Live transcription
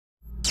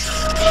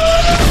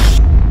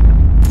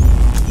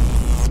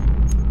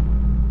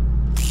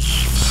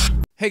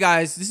Hey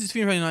guys, this is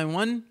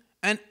Phoenix291,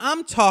 and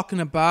I'm talking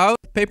about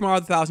Paper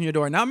Mario: The Thousand Year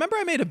Door. Now, remember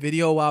I made a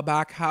video a while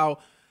back how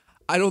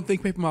I don't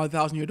think Paper Mario: The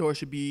Thousand Year Door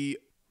should be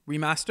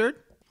remastered?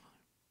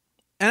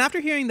 And after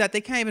hearing that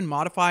they can't even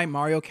modify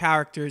Mario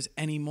characters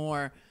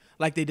anymore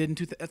like they did in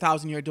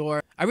 2000 Year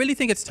Door, I really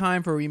think it's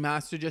time for a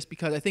remaster, just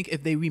because I think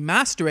if they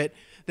remaster it,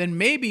 then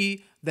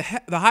maybe the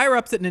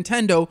higher-ups at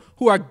Nintendo,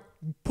 who are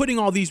putting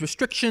all these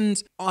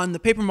restrictions on the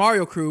Paper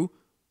Mario crew,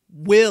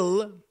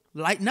 will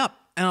lighten up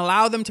and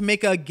allow them to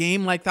make a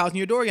game like Thousand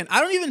Year Door again.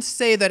 I don't even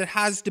say that it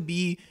has to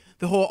be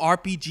the whole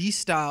RPG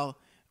style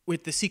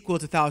with the sequel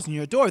to Thousand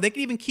Year Door. They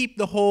could even keep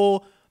the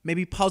whole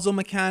maybe puzzle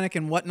mechanic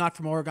and whatnot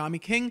from Origami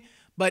King,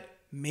 but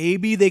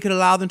maybe they could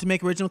allow them to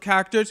make original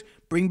characters,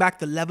 bring back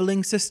the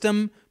leveling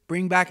system,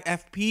 bring back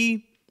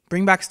FP,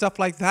 bring back stuff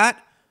like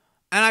that.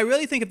 And I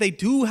really think if they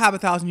do have a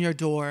Thousand Year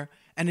Door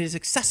and it is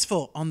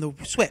successful on the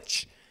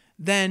Switch,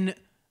 then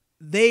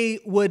they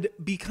would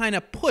be kind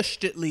of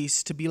pushed at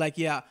least to be like,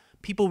 yeah,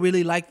 people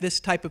really like this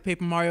type of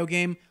Paper Mario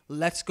game.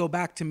 Let's go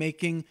back to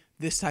making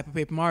this type of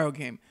Paper Mario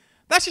game.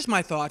 That's just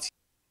my thoughts.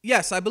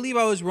 Yes, I believe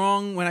I was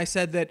wrong when I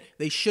said that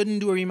they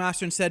shouldn't do a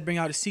remaster, instead bring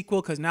out a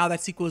sequel, because now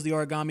that sequel is the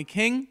Origami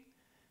King.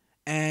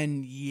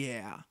 And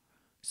yeah.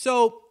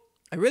 So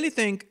I really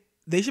think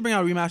they should bring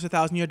out a remaster of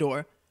Thousand Year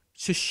Door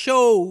to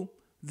show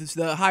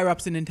the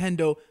higher-ups in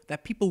Nintendo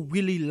that people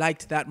really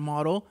liked that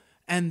model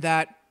and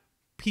that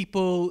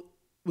people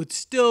would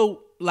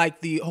still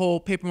like the whole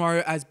Paper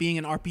Mario as being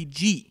an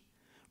RPG.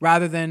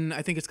 Rather than,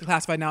 I think it's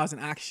classified now as an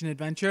action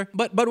adventure.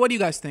 But what do you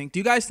guys think? Do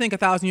you guys think a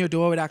Thousand Year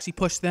Door would actually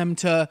push them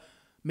to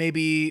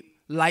maybe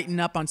lighten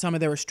up on some of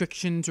their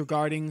restrictions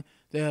regarding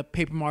the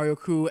Paper Mario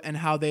crew and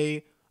how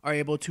they are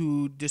able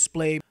to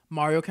display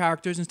Mario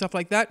characters and stuff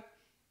like that?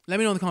 Let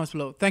me know in the comments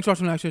below. Thanks for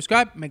watching, like,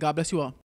 subscribe. May God bless you all.